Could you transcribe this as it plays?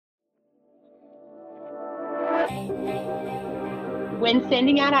When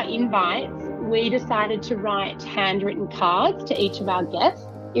sending out our invites, we decided to write handwritten cards to each of our guests.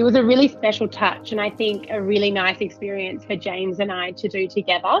 It was a really special touch and I think a really nice experience for James and I to do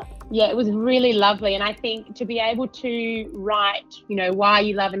together. Yeah, it was really lovely. And I think to be able to write, why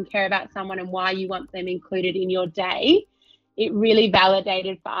you love and care about someone and why you want them included in your day, it really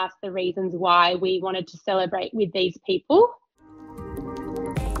validated for us the reasons why we wanted to celebrate with these people.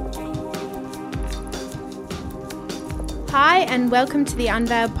 Hi and welcome to the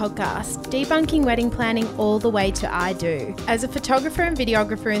Unveiled podcast, debunking wedding planning all the way to I do. As a photographer and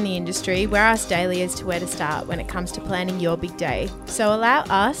videographer in the industry, we're asked daily as to where to start when it comes to planning your big day. So allow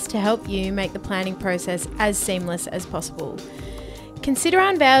us to help you make the planning process as seamless as possible. Consider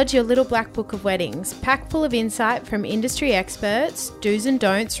Unveiled your little black book of weddings, packed full of insight from industry experts, do's and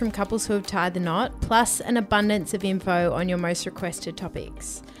don'ts from couples who have tied the knot, plus an abundance of info on your most requested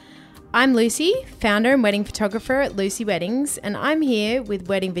topics. I'm Lucy, founder and wedding photographer at Lucy Weddings, and I'm here with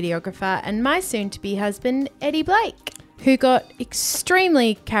wedding videographer and my soon-to-be husband, Eddie Blake, who got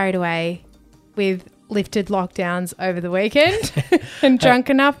extremely carried away with lifted lockdowns over the weekend and drunk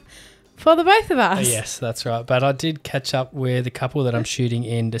enough for the both of us. Yes, that's right. But I did catch up with a couple that I'm shooting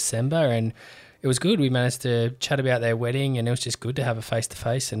in December and it was good. We managed to chat about their wedding and it was just good to have a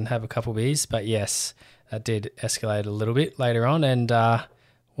face-to-face and have a couple of beers. But yes, that did escalate a little bit later on and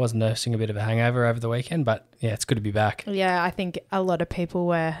was nursing a bit of a hangover over the weekend, but yeah, it's good to be back. Yeah, I think a lot of people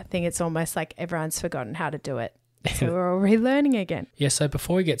were. I think it's almost like everyone's forgotten how to do it. So we're all relearning again. Yeah, so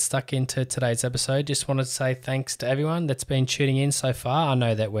before we get stuck into today's episode, just wanted to say thanks to everyone that's been tuning in so far. I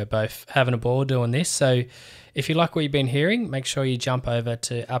know that we're both having a ball doing this, so if you like what you've been hearing, make sure you jump over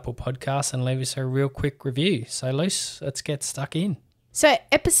to Apple Podcasts and leave us a real quick review. So Luce, let's get stuck in. So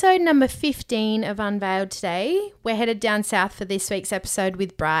episode number 15 of Unveiled today, we're headed down south for this week's episode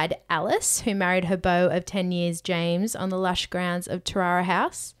with bride Alice, who married her beau of 10 years, James, on the lush grounds of Terrara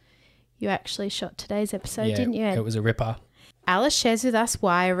House. You actually shot today's episode, didn't you, Ed? It was a ripper. Alice shares with us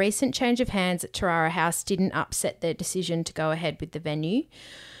why a recent change of hands at Terrara House didn't upset their decision to go ahead with the venue,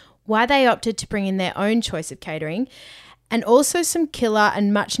 why they opted to bring in their own choice of catering, and also some killer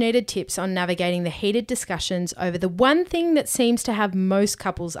and much needed tips on navigating the heated discussions over the one thing that seems to have most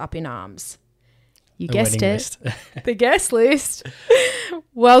couples up in arms. You guessed it. The guest list.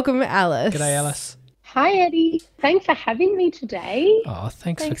 Welcome, Alice. G'day, Alice. Hi, Eddie. Thanks for having me today. Oh,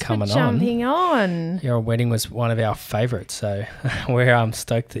 thanks for coming for jumping on. Your wedding was one of our favourites, so we're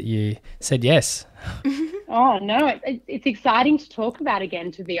stoked that you said yes. Oh, no, it's exciting to talk about again,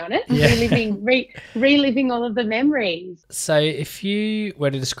 to be honest, yeah. reliving all of the memories. So if you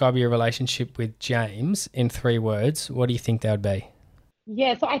were to describe your relationship with James in 3 words, what do you think that would be?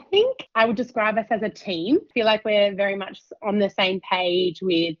 Yeah, so I think I would describe us as a team. I feel like we're very much on the same page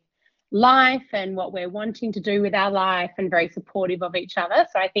with life and what we're wanting to do with our life and very supportive of each other.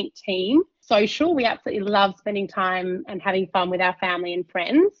 So I think team. Social, we absolutely love spending time and having fun with our family and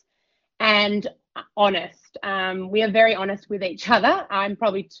friends. And honest. We are very honest with each other. I'm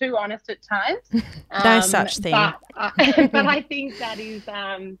probably too honest at times. No such thing. But I think that is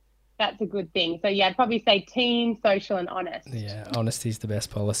that's a good thing. So yeah, I'd probably say team, social and honest. Yeah, honesty is the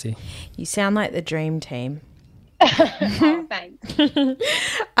best policy. You sound like the dream team. Oh,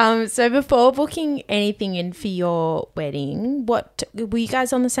 thanks. So before booking anything in for your wedding, what were you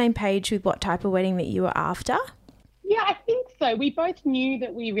guys on the same page with what type of wedding that you were after? Yeah, I think so. We both knew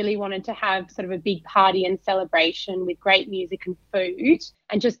that we really wanted to have sort of a big party and celebration with great music and food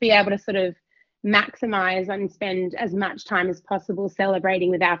and just be able to sort of maximise and spend as much time as possible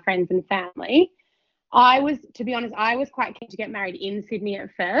celebrating with our friends and family. To be honest, I was quite keen to get married in Sydney at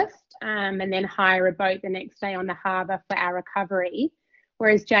first and then hire a boat the next day on the harbour for our recovery,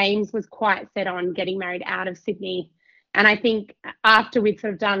 whereas James was quite set on getting married out of Sydney. And I think after we'd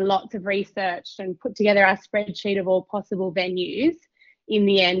sort of done lots of research and put together our spreadsheet of all possible venues, in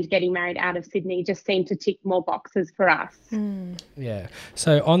the end, getting married out of Sydney just seemed to tick more boxes for us. Yeah.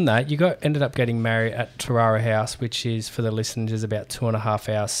 So on that, you ended up getting married at Terrara House, which is, for the listeners, about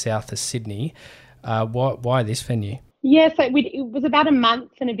 2.5 hours south of Sydney. Why this venue? Yeah, so it was about a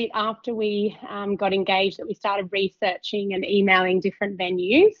month and a bit after we got engaged that we started researching and emailing different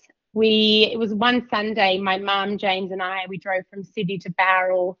venues. It was one Sunday, my mum, James and I, we drove from Sydney to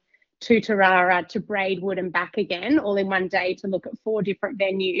Bowral to Terrara to Braidwood and back again, all in one day to look at 4 different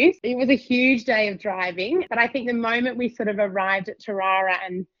venues. It was a huge day of driving, but I think the moment we sort of arrived at Terrara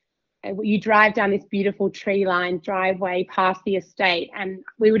and you drive down this beautiful tree-lined driveway past the estate and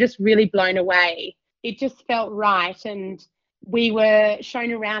we were just really blown away. It just felt right, and we were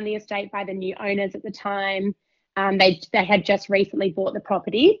shown around the estate by the new owners at the time. They had just recently bought the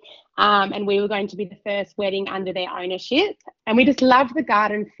property, and we were going to be the first wedding under their ownership. And we just loved the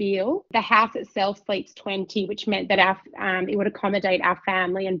garden feel. The house itself sleeps 20, which meant that it would accommodate our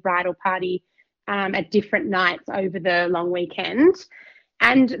family and bridal party at different nights over the long weekend.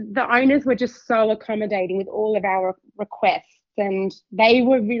 And the owners were just so accommodating with all of our requests, and they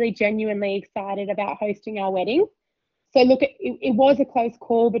were really genuinely excited about hosting our wedding. So look, it was a close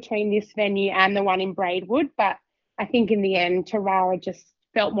call between this venue and the one in Braidwood, but I think in the end, Terrara just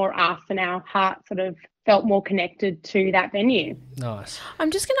felt more us, and our heart sort of felt more connected to that venue. Nice. I'm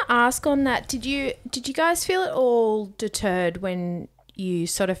just going to ask on that, did you guys feel at all deterred when you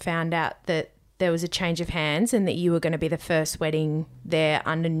sort of found out that there was a change of hands and that you were going to be the first wedding there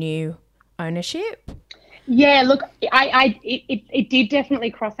under new ownership? Yeah, look, it did definitely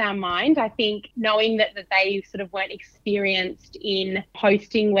cross our mind. I think knowing that they sort of weren't experienced in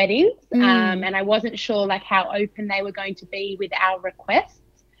hosting weddings, and I wasn't sure like how open they were going to be with our requests.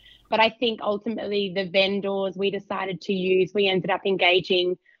 But I think ultimately the vendors we decided to use, we ended up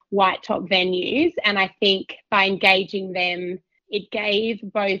engaging White Top Venues, and I think by engaging them, it gave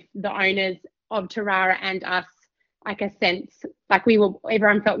both the owners of Terrara and us like a sense, like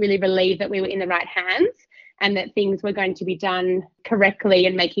everyone felt really relieved that we were in the right hands and that things were going to be done correctly,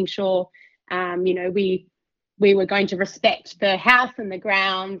 and making sure, we were going to respect the house and the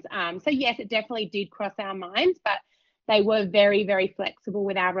grounds. So yes, it definitely did cross our minds, but they were very, very flexible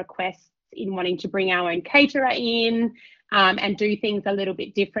with our requests in wanting to bring our own caterer in, and do things a little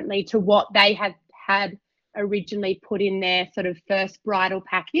bit differently to what they had originally put in their sort of first bridal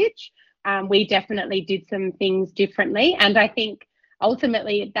package. We definitely did some things differently, and I think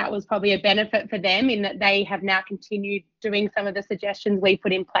ultimately that was probably a benefit for them in that they have now continued doing some of the suggestions we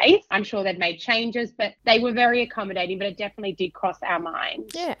put in place. I'm sure they've made changes, but they were very accommodating, but it definitely did cross our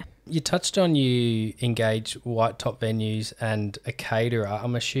minds. Yeah. You touched on you engage White Top Venues and a caterer.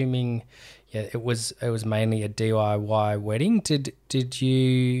 I'm assuming it was mainly a DIY wedding. Did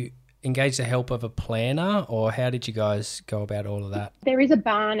you engage the help of a planner, or how did you guys go about all of that? There is a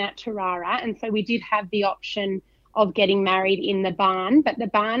barn at Terrara, and so we did have the option of getting married in the barn, but the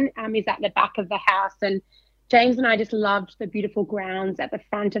barn is at the back of the house, and James and I just loved the beautiful grounds at the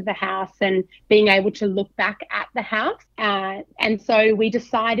front of the house and being able to look back at the house, and so we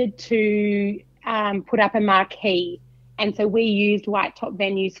decided to put up a marquee, and so we used White Top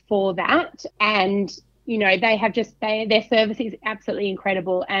Venues for that. And they have their service is absolutely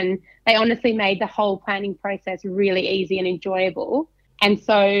incredible, and they honestly made the whole planning process really easy and enjoyable. And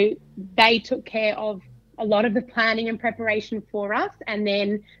so they took care of a lot of the planning and preparation for us. And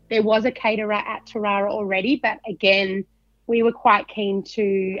then there was a caterer at Terrara already, but again, we were quite keen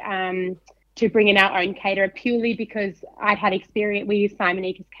to bring in our own caterer purely because I'd had experience. We used Simon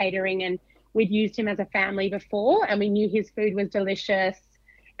Eker's Catering, and we'd used him as a family before, and we knew his food was delicious.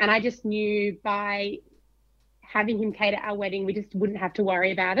 And I just knew by having him cater our wedding, we just wouldn't have to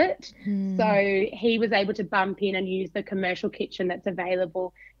worry about it. So he was able to bump in and use the commercial kitchen that's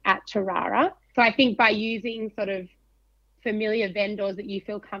available at Terrara. So I think by using sort of familiar vendors that you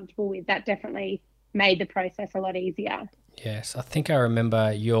feel comfortable with, that definitely made the process a lot easier. Yes, I think I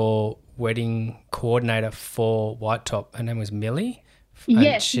remember your wedding coordinator for White Top. Her name was Millie. And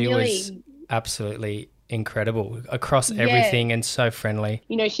yes, she Millie was absolutely incredible across everything, and so friendly.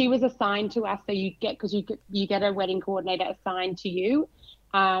 She was assigned to us, so you get a wedding coordinator assigned to you,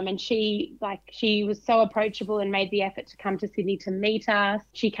 and she was so approachable and made the effort to come to Sydney to meet us.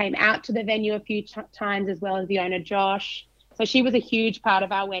 She came out to the venue a few times, as well as the owner Josh. So she was a huge part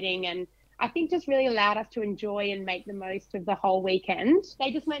of our wedding, and I think just really allowed us to enjoy and make the most of the whole weekend.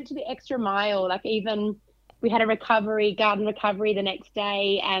 They just went to the extra mile. Like, even we had a garden recovery the next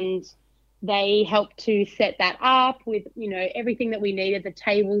day, and they helped to set that up with, everything that we needed, the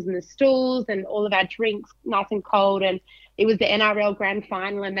tables and the stools and all of our drinks nice and cold. And it was the NRL grand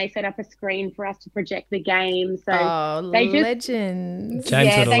final, and they set up a screen for us to project the game. So legends.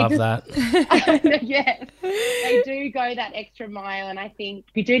 James would have loved that. Yes, they do go that extra mile. And I think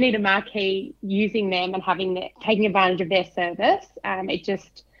you do need a marquee using them and taking advantage of their service.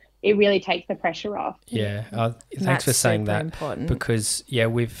 It really takes the pressure off. Yeah. Thanks for saying that. Important. Because,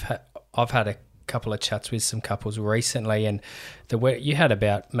 I've had a couple of chats with some couples recently, and you had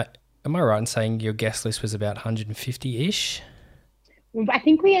about, am I right in saying your guest list was about 150-ish? I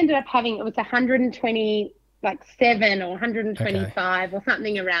think we ended up having, it was 120, like 7 or 125 or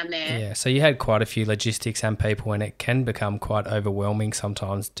something around there. Yeah, so you had quite a few logistics and people, and it can become quite overwhelming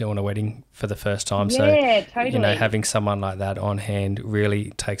sometimes doing a wedding for the first time. Yeah, so, totally. Having someone like that on hand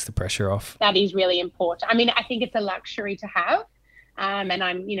really takes the pressure off. That is really important. I mean, I think it's a luxury to have. And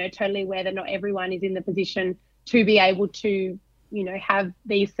I'm, totally aware that not everyone is in the position to be able to, have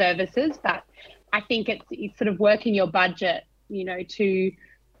these services. But I think it's sort of working your budget, to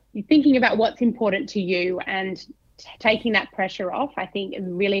thinking about what's important to you and taking that pressure off. I think it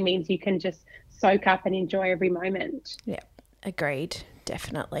really means you can just soak up and enjoy every moment. Yeah, agreed,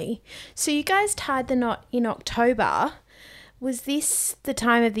 definitely. So you guys tied the knot in October. Was this the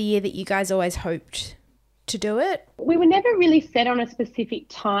time of the year that you guys always hoped to do it? We were never really set on a specific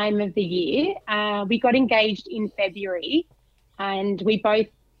time of the year. We got engaged in February, and we both,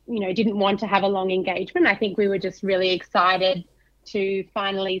 didn't want to have a long engagement. I think we were just really excited to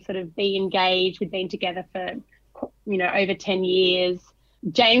finally sort of be engaged. We'd been together for, over 10 years.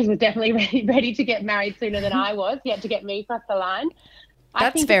 James was definitely ready to get married sooner than I was. He had to get me across the line.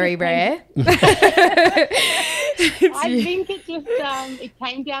 That's very rare. I think it just it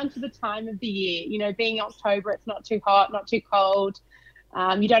came down to the time of the year. Being October, it's not too hot, not too cold.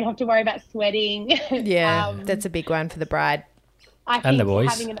 You don't have to worry about sweating. Yeah, that's a big one for the bride. And the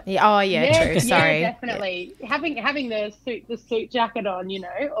boys. True. Sorry. Yeah, definitely. Yeah. Having the suit jacket on,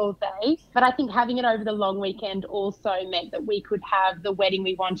 all day. But I think having it over the long weekend also meant that we could have the wedding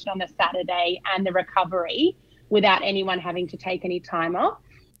we wanted on the Saturday and the recovery without anyone having to take any time off.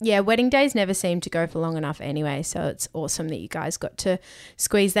 Yeah, wedding days never seem to go for long enough anyway, so it's awesome that you guys got to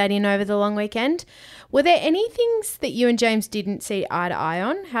squeeze that in over the long weekend. Were there any things that you and James didn't see eye to eye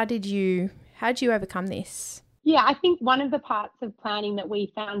on? How did you overcome this? Yeah, I think one of the parts of planning that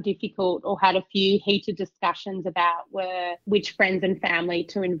we found difficult or had a few heated discussions about were which friends and family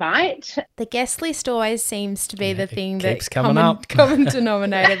to invite. The guest list always seems to be the thing keeps that common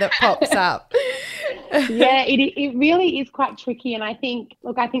denominator that pops up. Yeah, it really is quite tricky. And I think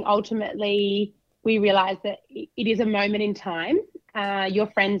ultimately we realised that it is a moment in time. Your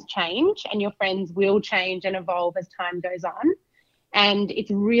friends change and your friends will change and evolve as time goes on. And it's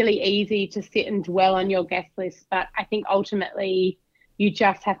really easy to sit and dwell on your guest list. But I think ultimately you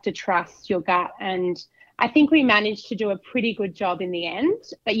just have to trust your gut. And I think we managed to do a pretty good job in the end.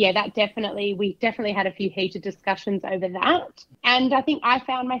 But yeah, we definitely had a few heated discussions over that. And I think I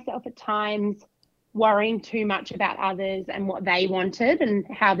found myself at times worrying too much about others and what they wanted and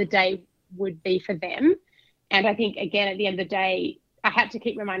how the day would be for them. And I think, again, at the end of the day, I had to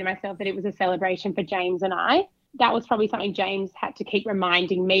keep reminding myself that it was a celebration for James and I. That was probably something James had to keep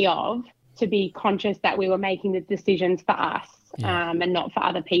reminding me of, to be conscious that we were making the decisions for us and not for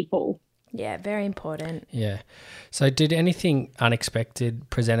other people. Yeah, very important. Yeah. So did anything unexpected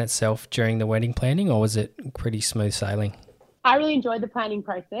present itself during the wedding planning, or was it pretty smooth sailing? I really enjoyed the planning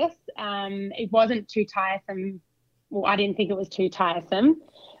process. It wasn't too tiresome. Well, I didn't think it was too tiresome.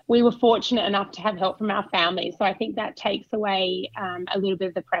 We were fortunate enough to have help from our family. So I think that takes away a little bit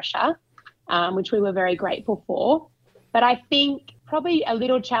of the pressure, which we were very grateful for. But I think probably a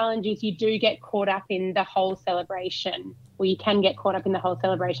little challenge is you do get caught up in the whole celebration, or you can get caught up in the whole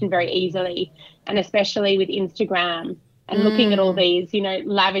celebration very easily, and especially with Instagram and looking at all these,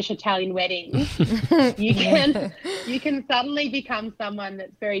 lavish Italian weddings, you can suddenly become someone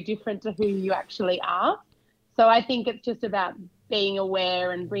that's very different to who you actually are. So I think it's just about being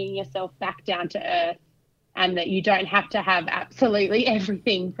aware and bringing yourself back down to earth, and that you don't have to have absolutely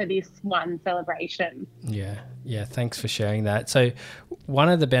everything for this one celebration. Yeah, thanks for sharing that. So one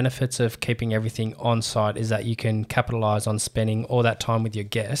of the benefits of keeping everything on site is that you can capitalise on spending all that time with your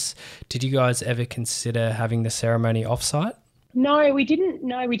guests. Did you guys ever consider having the ceremony off-site? No, we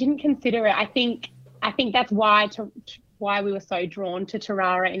didn't consider it. I think that's why we were so drawn to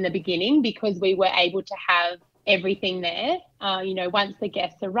Terrara in the beginning, because we were able to have everything there. Once the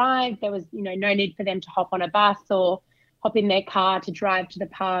guests arrived, there was, no need for them to hop on a bus or hop in their car to drive to the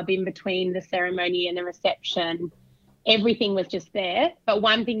pub in between the ceremony and the reception. Everything was just there. But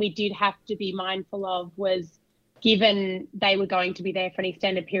one thing we did have to be mindful of was, given they were going to be there for an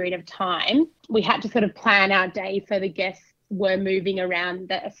extended period of time, we had to sort of plan our day so the guests were moving around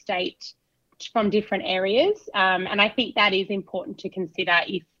the estate from different areas. And I think that is important to consider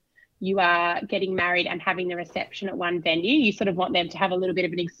if you are getting married and having the reception at one venue. You sort of want them to have a little bit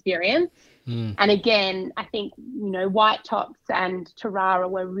of an experience. And again, I think, White Tops and Terrara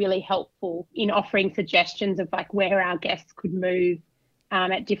were really helpful in offering suggestions of like where our guests could move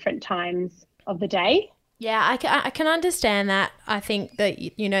at different times of the day. Yeah, I can understand that. I think that,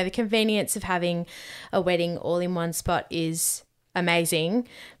 the convenience of having a wedding all in one spot is amazing,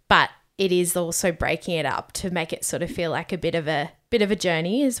 but it is also breaking it up to make it sort of feel like a bit of a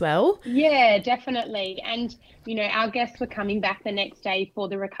journey as well. Yeah, definitely. And, our guests were coming back the next day for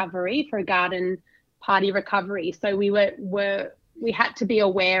the recovery, for a garden party recovery. So we had to be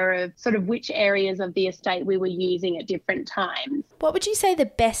aware of sort of which areas of the estate we were using at different times. What would you say the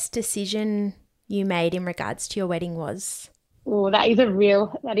best decision you made in regards to your wedding was? Oh, that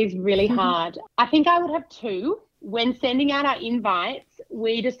is really hard. I think I would have two. When sending out our invites,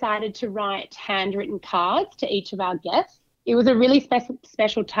 we decided to write handwritten cards to each of our guests. It was a really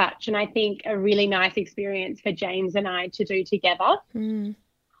special touch, and I think a really nice experience for James and I to do together.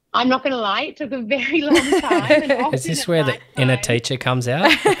 I'm not going to lie, it took a very long time. And is this where the inner teacher comes out?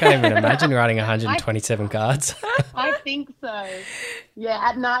 I can't even imagine writing 127 cards. I think so. Yeah,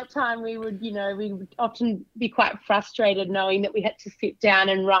 at night time we would often be quite frustrated knowing that we had to sit down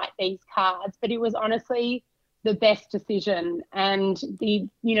and write these cards, but it was honestly the best decision. And the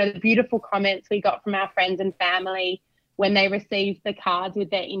beautiful comments we got from our friends and family when they received the cards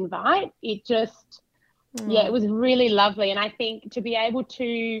with their invite, it just... Yeah, it was really lovely. And I think to be able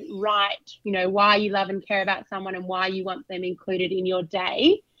to write, why you love and care about someone and why you want them included in your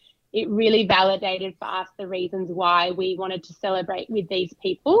day, it really validated for us the reasons why we wanted to celebrate with these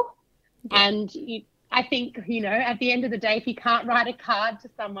people. Yeah. And I think, at the end of the day, if you can't write a card to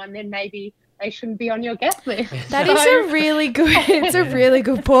someone, then maybe they shouldn't be on your guest list. That is a really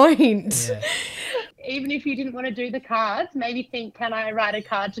good point. Yeah. Even if you didn't want to do the cards, maybe think, can I write a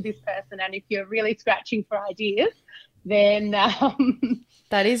card to this person? And if you're really scratching for ideas, then...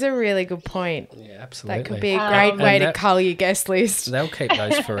 that is a really good point. Yeah, absolutely. That could be a great way to colour your guest list. They'll keep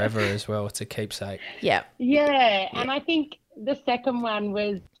those forever as well. It's a keepsake. Yeah. Yeah, and I think the second one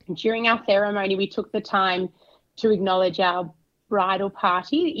was during our ceremony, we took the time to acknowledge our bridal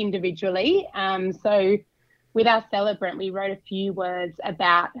party individually. So... with our celebrant, we wrote a few words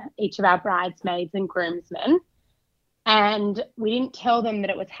about each of our bridesmaids and groomsmen, and we didn't tell them that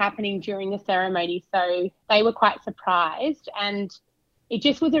it was happening during the ceremony, so they were quite surprised. And it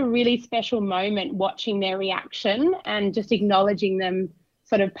just was a really special moment watching their reaction and just acknowledging them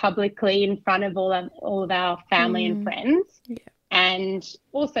sort of publicly in front of all of our family and friends. Yeah. And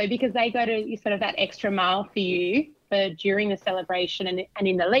also because they go to sort of that extra mile for you during the celebration and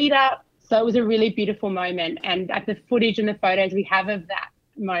in the lead up. So it was a really beautiful moment, and the footage and the photos we have of that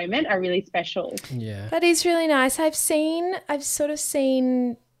moment are really special. Yeah. That is really nice. I've sort of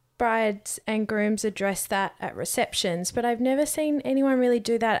seen brides and grooms address that at receptions, but I've never seen anyone really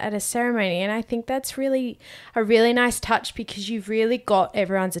do that at a ceremony, and I think that's really a really nice touch because you've really got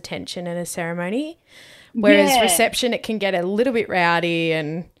everyone's attention at a ceremony, whereas reception, it can get a little bit rowdy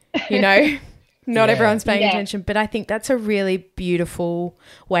and, not everyone's paying attention, but I think that's a really beautiful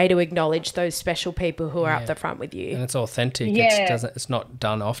way to acknowledge those special people who are up the front with you. And it's authentic. Yeah. It's not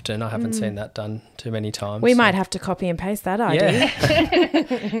done often. I haven't seen that done too many times. We might have to copy and paste that idea.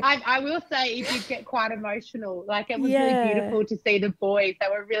 Yeah. I will say it did get quite emotional. Like it was really beautiful to see the boys. They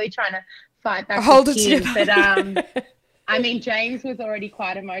were really trying to fight back the tears. But I mean, James was already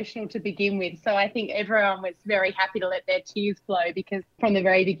quite emotional to begin with, so I think everyone was very happy to let their tears flow because from the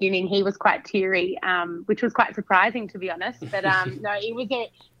very beginning he was quite teary, which was quite surprising to be honest. But no,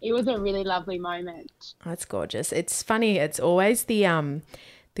 it was a really lovely moment. That's gorgeous. It's funny. It's always the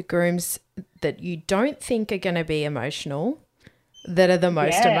grooms that you don't think are going to be emotional that are the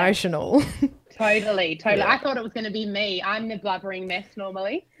most emotional. Totally. Yeah. I thought it was going to be me. I'm the blubbering mess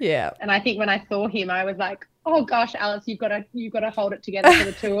normally. Yeah. And I think when I saw him, I was like, oh gosh, Alice, you've got to hold it together for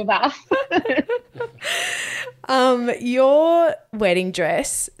the two of us. Your wedding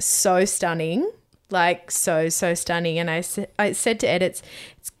dress, so stunning, like so stunning. And I said to Ed,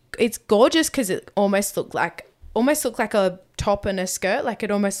 it's gorgeous because it almost looked like a top and a skirt, like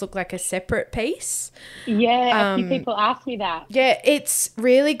it almost looked like a separate piece. Yeah, a few people asked me that. Yeah, it's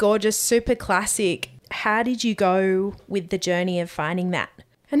really gorgeous, super classic. How did you go with the journey of finding that?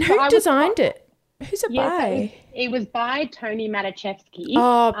 And who designed it? Who's it by? It was by Tony Matichevsky.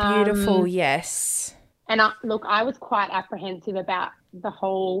 Oh, beautiful, yes. And I was quite apprehensive about the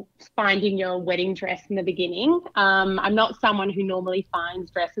whole finding your wedding dress in the beginning. I'm not someone who normally finds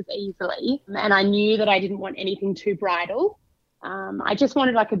dresses easily, and I knew that I didn't want anything too bridal. I just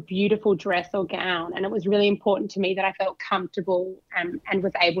wanted like a beautiful dress or gown, and it was really important to me that I felt comfortable and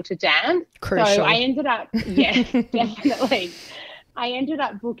was able to dance. Crucial. So I ended up, definitely. I ended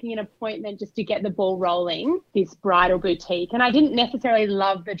up booking an appointment just to get the ball rolling, this bridal boutique. And I didn't necessarily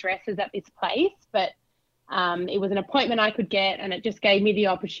love the dresses at this place, but it was an appointment I could get, and it just gave me the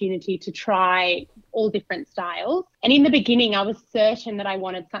opportunity to try all different styles. And in the beginning, I was certain that I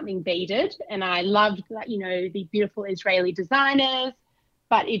wanted something beaded, and I loved, the beautiful Israeli designers,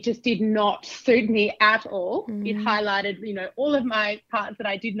 but it just did not suit me at all. It highlighted, all of my parts that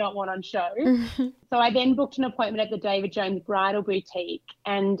I did not want on show. So I then booked an appointment at the David Jones Bridal Boutique,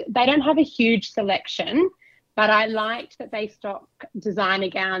 and they don't have a huge selection, but I liked that they stock designer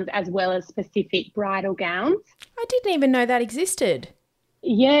gowns as well as specific bridal gowns. I didn't even know that existed.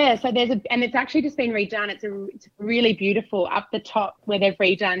 Yeah, so and it's actually just been redone. It's really beautiful up the top where they've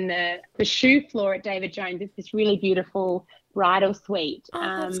redone the shoe floor at David Jones. It's this really beautiful bridal suite.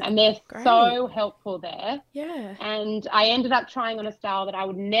 That's And they're great. so helpful there. Yeah. And I ended up trying on a style that I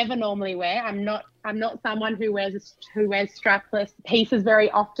would never normally wear. I'm not someone who wears strapless pieces very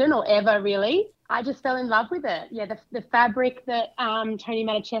often or ever really. I just fell in love with it. Yeah, the fabric that Tony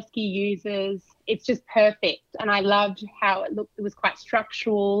Matuszewski uses, it's just perfect. And I loved how it looked. It was quite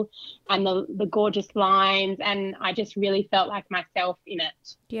structural and the gorgeous lines. And I just really felt like myself in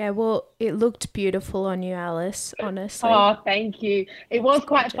it. Yeah, well, it looked beautiful on you, Alice, honestly. Oh, thank you. It was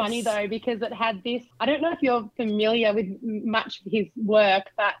quite gorgeous. funny, though, because it had this, I don't know if you're familiar with much of his work,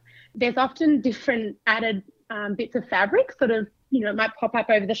 but there's often different added bits of fabric, sort of, it might pop up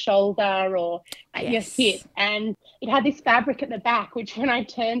over the shoulder or at your hip. And it had this fabric at the back, which when I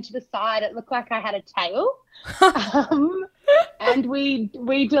turned to the side, it looked like I had a tail. And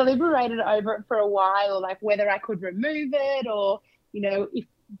we deliberated over it for a while, like whether I could remove it or, if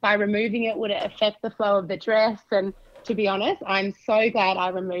by removing it, would it affect the flow of the dress? And to be honest, I'm so glad I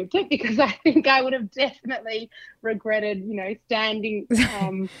removed it because I think I would have definitely regretted, standing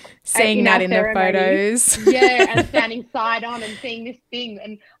seeing that in the photos. Yeah, and standing side on and seeing this thing.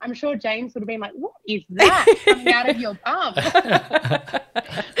 And I'm sure James would have been like, what is that coming out of your bum?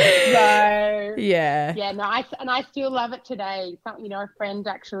 So yeah. No, I still love it today. A friend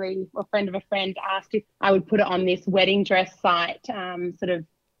of a friend asked if I would put it on this wedding dress site, sort of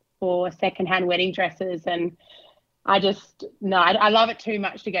for secondhand wedding dresses, and I love it too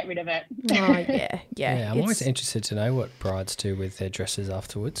much to get rid of it. Oh, yeah. Yeah, I'm always interested to know what brides do with their dresses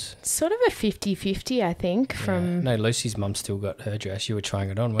afterwards. Sort of a 50-50, I think. No, Lucy's mum still got her dress. You were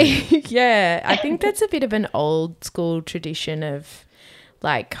trying it on, weren't you? Yeah, I think that's a bit of an old school tradition of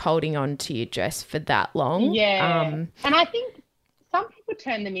like holding on to your dress for that long. Yeah. And I think some people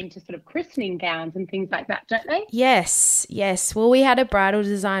turn them into sort of christening gowns and things like that, don't they? Yes. Well, we had a bridal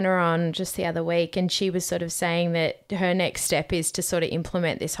designer on just the other week, and she was sort of saying that her next step is to sort of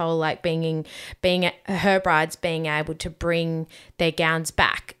implement this whole like being her brides being able to bring their gowns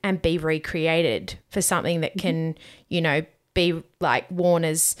back and be recreated for something that can, be like worn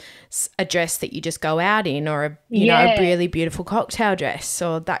as a dress that you just go out in, or a really beautiful cocktail dress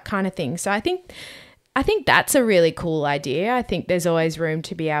or that kind of thing. So I think that's a really cool idea. I think there's always room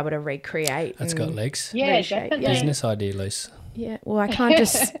to be able to recreate. That's got legs. Yeah, definitely. Business idea, Luce. Yeah, well, I can't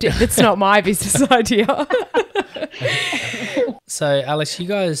just it's not my business idea. So, Alice, you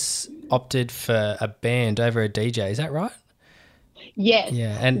guys opted for a band over a DJ, is that right? Yes.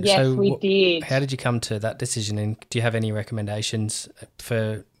 Yeah, and yes, so we did. How did you come to that decision, and do you have any recommendations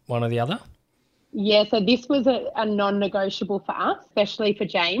for one or the other? Yeah, so this was a non-negotiable for us, especially for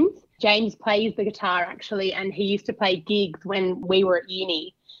James. James plays the guitar actually, and he used to play gigs when we were at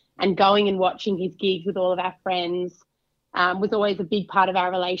uni, and going and watching his gigs with all of our friends was always a big part of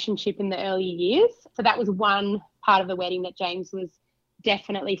our relationship in the early years. So that was one part of the wedding that James was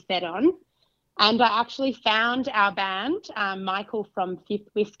definitely set on. And I actually found our band, Michael from Fifth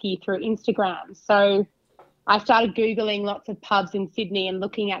Whiskey, through Instagram. So I started Googling lots of pubs in Sydney and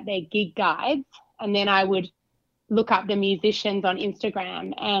looking at their gig guides, and then I would look up the musicians on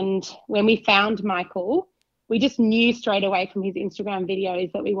Instagram. And when we found Michael, we just knew straight away from his Instagram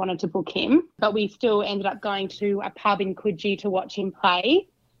videos that we wanted to book him, but we still ended up going to a pub in Coogee to watch him play.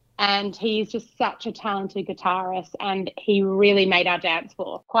 And he's just such a talented guitarist, and he really made our dance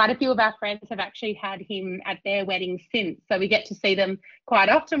floor. Quite a few of our friends have actually had him at their weddings since, so we get to see them quite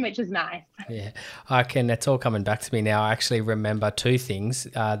often, which is nice. Yeah, it's all coming back to me now. I actually remember two things,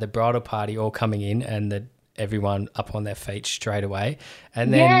 the bridal party all coming in and everyone up on their feet straight away.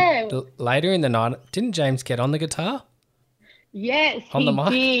 And then later in the night, didn't James get on the guitar? Yes, on the mic?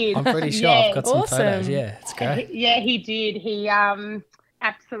 Did. I'm pretty sure I've got some photos. Yeah, it's great. Yeah, he did. He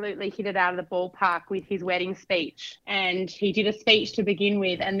absolutely hit it out of the ballpark with his wedding speech, and he did a speech to begin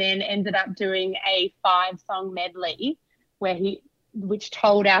with and then ended up doing a 5-song medley which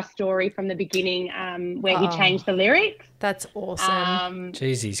told our story from the beginning, where he changed the lyrics. That's awesome.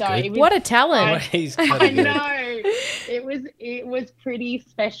 Jeez, he's good. What a talent. I know. It was pretty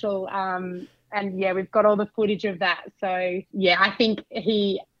special. And yeah, we've got all the footage of that. So yeah, I think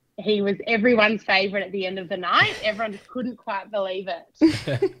he was everyone's favourite at the end of the night. Everyone just couldn't quite believe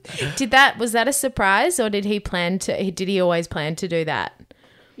it. Was that a surprise, or did he always plan to do that?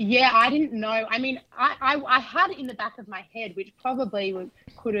 Yeah, I didn't know. I mean, I had it in the back of my head, which probably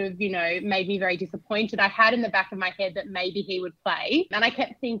could have, made me very disappointed. I had in the back of my head that maybe he would play, and I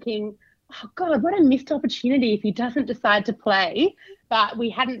kept thinking, oh God, what a missed opportunity if he doesn't decide to play. but we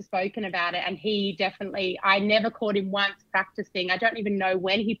hadn't spoken about it. And he definitely, I never caught him once practicing. I don't even know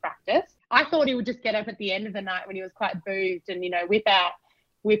when he practiced. I thought he would just get up at the end of the night when he was quite boozed and, whip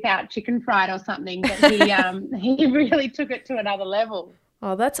out chicken fried or something. But he really took it to another level.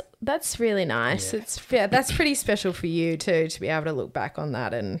 Oh, that's really nice. Yeah. That's pretty special for you too, to be able to look back on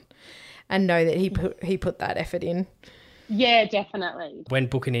that and know that he put that effort in. Yeah, definitely. When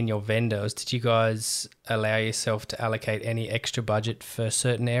booking in your vendors, did you guys allow yourself to allocate any extra budget for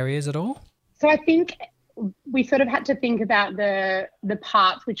certain areas at all? So I think we sort of had to think about the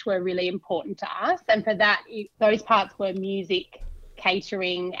parts which were really important to us. And for that, those parts were music,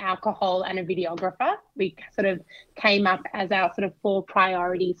 catering, alcohol, and a videographer. We sort of came up as our sort of 4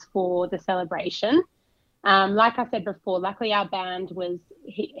 priorities for the celebration. Like I said before, luckily our band was,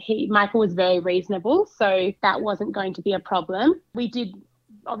 Michael was very reasonable, so that wasn't going to be a problem. We did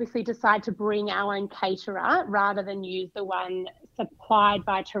obviously decide to bring our own caterer rather than use the one supplied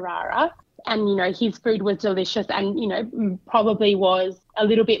by Terrara. And, his food was delicious and, probably was a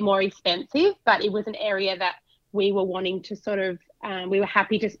little bit more expensive, but it was an area that we were wanting to sort of, we were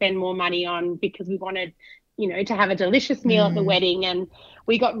happy to spend more money on because we wanted, to have a delicious meal at the wedding. And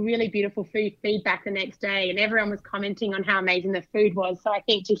we got really beautiful food feedback the next day and everyone was commenting on how amazing the food was. So I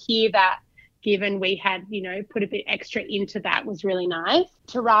think to hear that, given we had, put a bit extra into that, was really nice.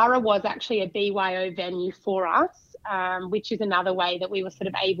 Terrara was actually a BYO venue for us, which is another way that we were sort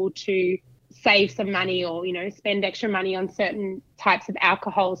of able to save some money or, spend extra money on certain types of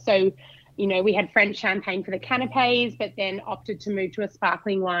alcohol. So, we had French champagne for the canapes, but then opted to move to a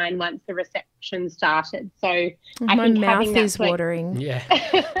sparkling wine once the reception started. So my mouth is watering. Yeah.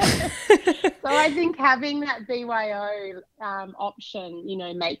 So I think having that BYO option,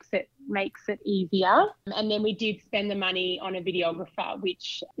 makes it easier. And then we did spend the money on a videographer,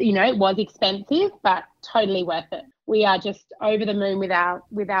 which, it was expensive, but totally worth it. We are just over the moon with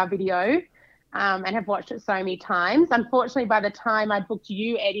our video. And have watched it so many times. Unfortunately, by the time I booked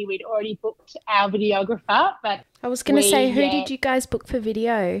you, Eddie, we'd already booked our videographer. But I was going to say, who did you guys book for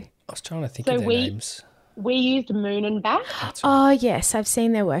video? I was trying to think of their names. We used Moon and Back. Right. Oh, yes, I've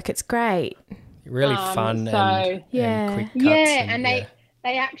seen their work. It's great. Really fun and quick cuts. And they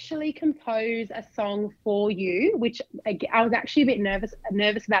actually compose a song for you, which I was actually a bit nervous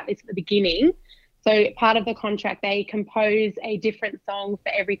about this at the beginning. So part of the contract, they compose a different song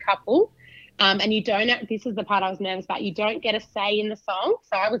for every couple. And you don't, this is the part I was nervous about, you don't get a say in the song.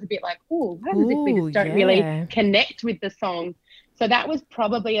 So I was a bit like, what happens if we just don't really connect with the song? So that was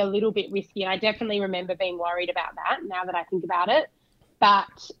probably a little bit risky. And I definitely remember being worried about that now that I think about it.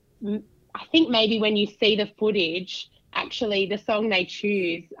 But I think maybe when you see the footage, actually the song they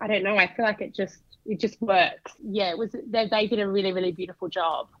choose, I don't know, I feel like it just works. Yeah, they did a really, really beautiful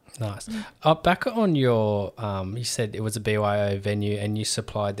job. Nice. Back on your, you said it was a BYO venue and you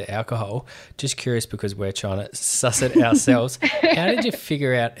supplied the alcohol. Just curious because we're trying to suss it ourselves. How did you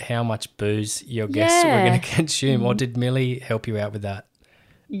figure out how much booze your guests were going to consume, or did Millie help you out with that?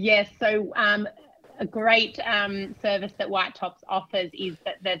 Yes. So a great service that White Tops offers is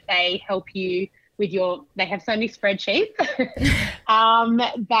that they help you with they have so many spreadsheets,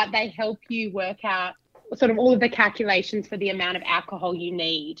 but they help you work out sort of all of the calculations for the amount of alcohol you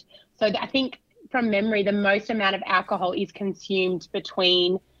need. So I think from memory, the most amount of alcohol is consumed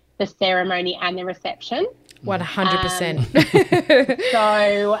between the ceremony and the reception. 100%.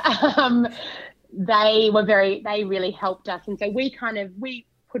 So they really helped us. And so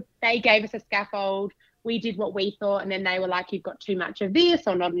they gave us a scaffold. We did what we thought. And then they were like, you've got too much of this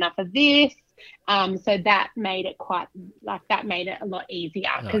or not enough of this. So that made it a lot easier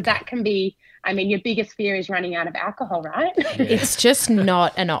because that can be, your biggest fear is running out of alcohol, right? Yeah. It's just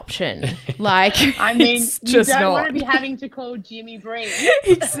not an option. Like, you don't want to be having to call Jimmy Bree.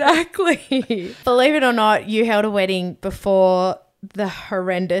 Exactly. Believe it or not, you held a wedding before the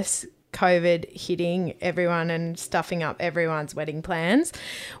horrendous COVID hitting everyone and stuffing up everyone's wedding plans.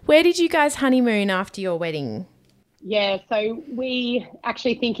 Where did you guys honeymoon after your wedding? Yeah, so we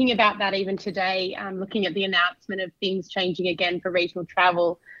actually thinking about that even today, looking at the announcement of things changing again for regional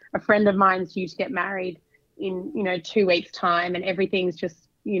travel. A friend of mine's due to get married in, 2 weeks' time, and everything's just,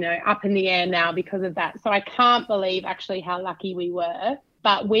 up in the air now because of that. So I can't believe actually how lucky we were.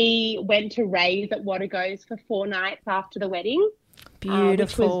 But we went to Raise at Watergoes for 4 nights after the wedding.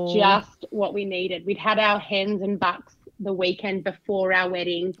 Beautiful. Which was just what we needed. We'd had our hens and bucks the weekend before our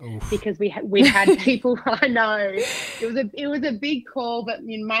wedding. Oof. Because we had people. I know it was a big call, but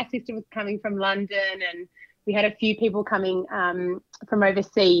my sister was coming from London and we had a few people coming from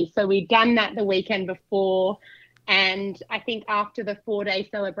overseas. So we'd done that the weekend before, and I think after the 4-day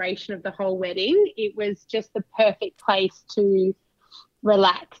celebration of the whole wedding, it was just the perfect place to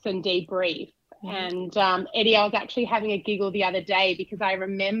relax and debrief. And Eddie, I was actually having a giggle the other day because I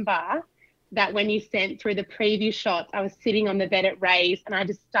remember that when you sent through the preview shots, I was sitting on the bed at Ray's and I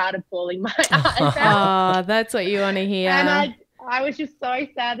just started bawling my eyes out. Oh, that's what you want to hear. And I was just so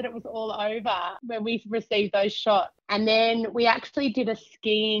sad that it was all over when we received those shots. And then we actually did a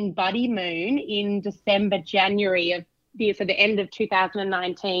skiing buddy moon in December, January of the end of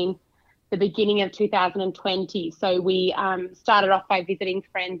 2019, the beginning of 2020. So we started off by visiting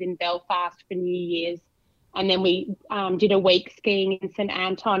friends in Belfast for New Year's. And then we did a week skiing in St.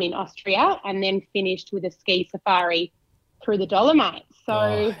 Anton in Austria, and then finished with a ski safari through the Dolomites.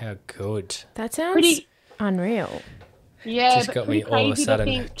 So how good. That sounds unreal. Yeah, just got me all of a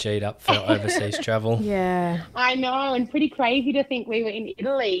sudden G'd up for overseas travel. Yeah. I know, and pretty crazy to think we were in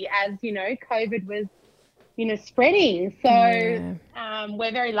Italy as, COVID was, spreading. So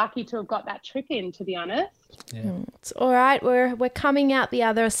we're very lucky to have got that trip in, to be honest. Yeah. It's all right. We're coming out the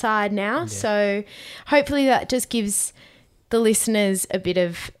other side now, so hopefully that just gives the listeners a bit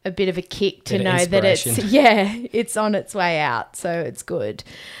of a kick to know that it's on its way out. So it's good.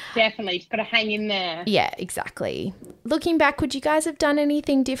 Definitely, just got to hang in there. Yeah, exactly. Looking back, would you guys have done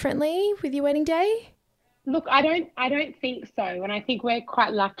anything differently with your wedding day? Look, I don't think so, and I think we're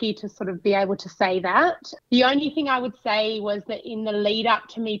quite lucky to sort of be able to say that. The only thing I would say was that in the lead up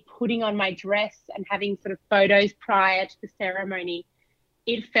to me putting on my dress and having sort of photos prior to the ceremony,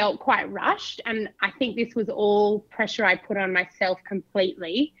 it felt quite rushed, and I think this was all pressure I put on myself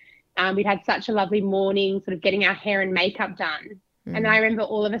completely. We'd had such a lovely morning, sort of getting our hair and makeup done. And I remember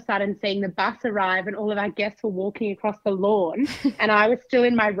all of a sudden seeing the bus arrive and all of our guests were walking across the lawn and I was still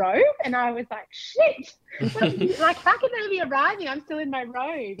in my robe and I was like, shit, like how can they be arriving? I'm still in my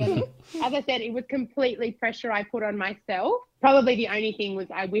robe. And as I said, it was completely pressure I put on myself. Probably the only thing was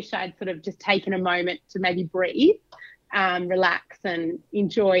I wish I'd sort of just taken a moment to maybe breathe, relax and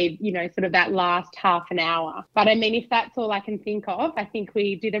enjoy, sort of that last half an hour. But I mean, if that's all I can think of, I think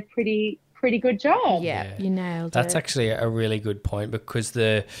we did a pretty good job. Yeah, you nailed it. That's actually a really good point because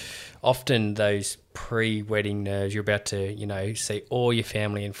often those pre-wedding nerves, you're about to, see all your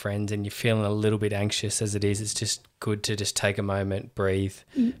family and friends and you're feeling a little bit anxious as it is. It's just good to just take a moment, breathe,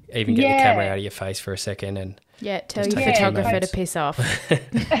 even get the camera out of your face for a second and tell your photographer to piss off.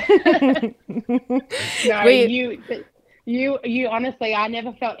 No, you honestly, I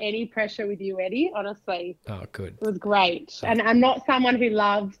never felt any pressure with you, Eddie, honestly. Oh, good. It was great. And I'm not someone who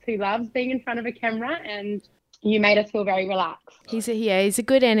loves being in front of a camera, and you made us feel very relaxed. He's a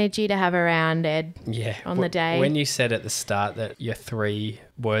good energy to have around, Ed. Yeah. On the day. When you said at the start that your 3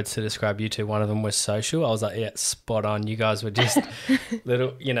 words to describe you two, one of them was social, I was like, yeah, spot on. You guys were just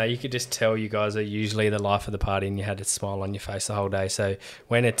little, you could just tell you guys are usually the life of the party and you had a smile on your face the whole day. So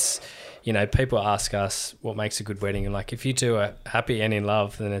when it's, people ask us what makes a good wedding and like if you two are happy and in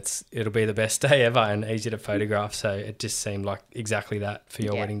love, then it'll be the best day ever and easy to photograph. So it just seemed like exactly that for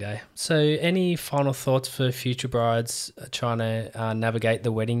your wedding day. So any final thoughts for future brides trying to navigate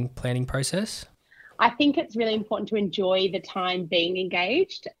the wedding planning process? I think it's really important to enjoy the time being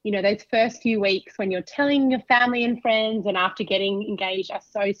engaged. Those first few weeks when you're telling your family and friends and after getting engaged are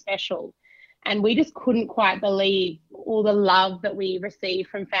so special. And we just couldn't quite believe all the love that we received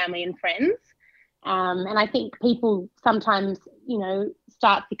from family and friends. And I think people sometimes,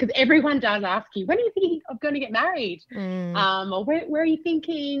 start because everyone does ask you, when are you thinking of going to get married? Or where are you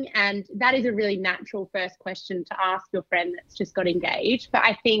thinking? And that is a really natural first question to ask your friend that's just got engaged. But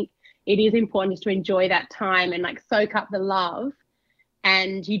I think it is important just to enjoy that time and like soak up the love,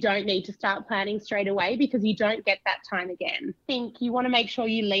 and you don't need to start planning straight away because you don't get that time again. I think you want to make sure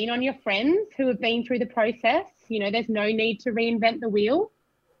you lean on your friends who have been through the process. There's no need to reinvent the wheel.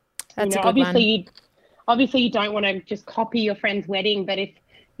 That's a good obviously, one. Obviously you don't want to just copy your friend's wedding, but if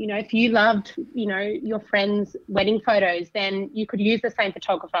you loved, your friend's wedding photos, then you could use the same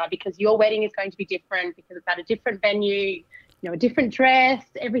photographer because your wedding is going to be different because it's at a different venue, a different dress,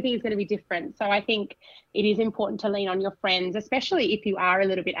 everything is going to be different. So I think it is important to lean on your friends, especially if you are a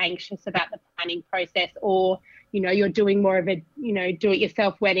little bit anxious about the planning process or, you're doing more of a,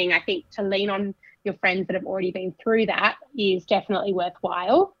 do-it-yourself wedding. I think to lean on your friends that have already been through that is definitely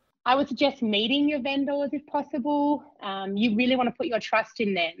worthwhile. I would suggest meeting your vendors if possible. You really want to put your trust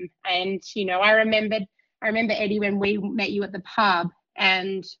in them. And, I remember Eddie, when we met you at the pub,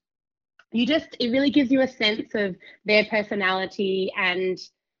 and it really gives you a sense of their personality and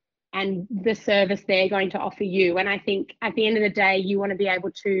the service they're going to offer you. And I think at the end of the day, you want to be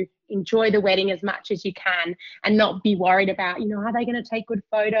able to enjoy the wedding as much as you can and not be worried about, are they going to take good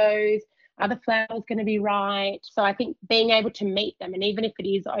photos? are the flowers going to be right? So I think being able to meet them, and even if it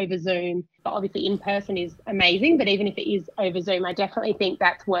is over Zoom, but obviously in person is amazing, but even if it is over Zoom, I definitely think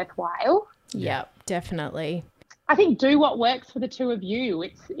that's worthwhile. Yep, definitely. I think do what works for the two of you.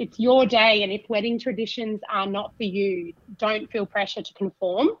 It's your day, and if wedding traditions are not for you, don't feel pressure to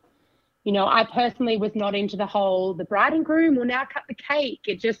conform. You know, I personally was not into the bride and groom will now cut the cake.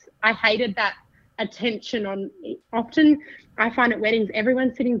 I hated that attention on. Often I find at weddings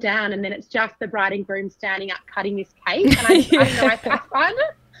everyone's sitting down and then it's just the bride and groom standing up cutting this cake, and I don't know, I find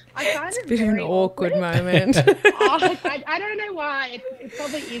it a bit of an awkward moment. I don't know why, it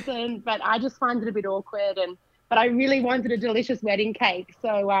probably isn't, but I just find it a bit awkward. But I really wanted a delicious wedding cake,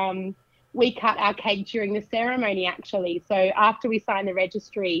 so we cut our cake during the ceremony actually. So after we signed the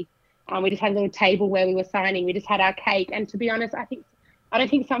registry, we just had a little table where we were signing. We just had our cake, and to be honest, I don't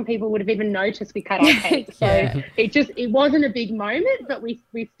think some people would have even noticed we cut our cake. So it wasn't a big moment, but we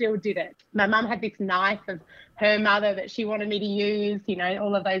still did it. My mum had this knife of her mother that she wanted me to use, you know,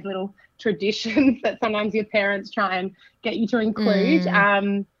 all of those little traditions that sometimes your parents try and get you to include.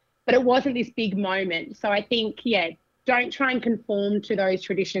 But it wasn't this big moment. So I think, don't try and conform to those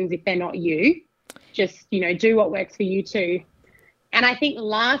traditions if they're not you. Just, you know, do what works for you too. And I think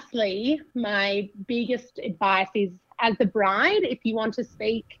lastly, my biggest advice is, as the bride, if you want to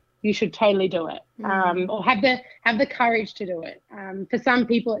speak, you should totally do it, or have the courage to do it. For some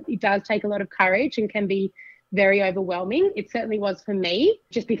people, it does take a lot of courage and can be very overwhelming. It certainly was for me,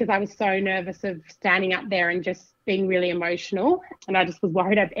 just because I was so nervous of standing up there and just being really emotional, and I just was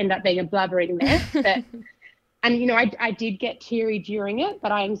worried I'd end up being a blubbering mess. And, you know, I did get teary during it,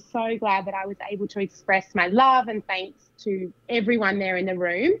 but I am so glad that I was able to express my love and thanks to everyone there in the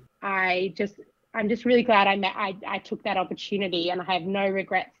room. I'm just really glad I took that opportunity, and I have no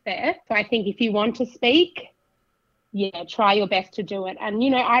regrets there. So I think if you want to speak, try your best to do it. And, you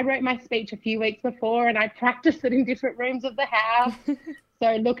know, I wrote my speech a few weeks before and I practiced it in different rooms of the house.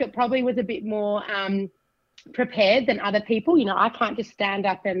 So look, it probably was a bit more prepared than other people. You know, I can't just stand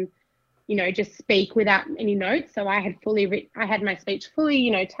up and, you know, just speak without any notes. So I had my speech fully,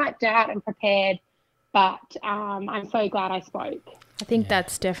 you know, typed out and prepared, but I'm so glad I spoke. I think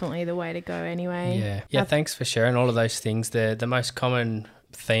that's definitely the way to go anyway. Yeah, thanks for sharing all of those things. The most common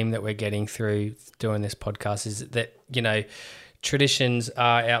theme that we're getting through doing this podcast is that, you know, traditions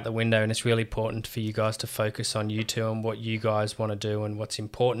are out the window, and it's really important for you guys to focus on you two and what you guys want to do and what's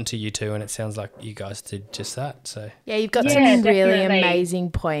important to you two, and it sounds like you guys did just that. So yeah, you've got some really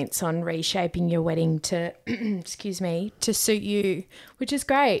amazing points on reshaping your wedding to to suit you, which is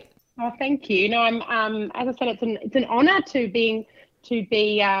great. Oh, thank you. No, I'm as I said, it's an honour to be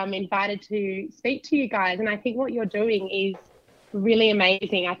invited to speak to you guys, and I think what you're doing is really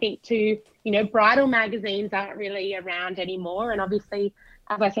amazing. I think bridal magazines aren't really around anymore, and obviously,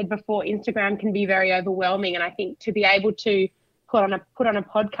 as I said before, Instagram can be very overwhelming, and I think to be able to put on a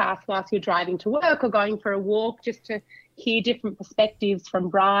podcast whilst you're driving to work or going for a walk, just to hear different perspectives from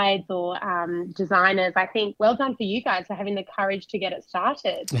brides or designers, I think well done for you guys for having the courage to get it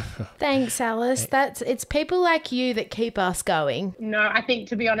started. Thanks, Alice. It's people like you that keep us going. No, I think,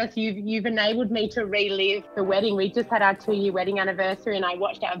 to be honest, you've enabled me to relive the wedding. We just had our 2-year wedding anniversary, and I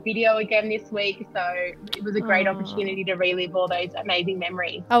watched our video again this week, so it was a great opportunity to relive all those amazing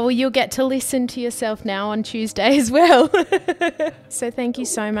memories. Oh, well, you'll get to listen to yourself now on Tuesday as well. So thank you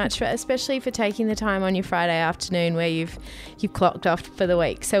so much, especially for taking the time on your Friday afternoon where you've clocked off for the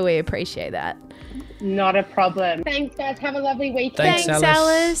week, so we appreciate that. Not a problem. Thanks, guys. Have a lovely weekend. Thanks, Alice.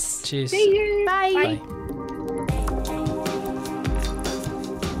 Alice. Cheers. See you. Bye. Bye.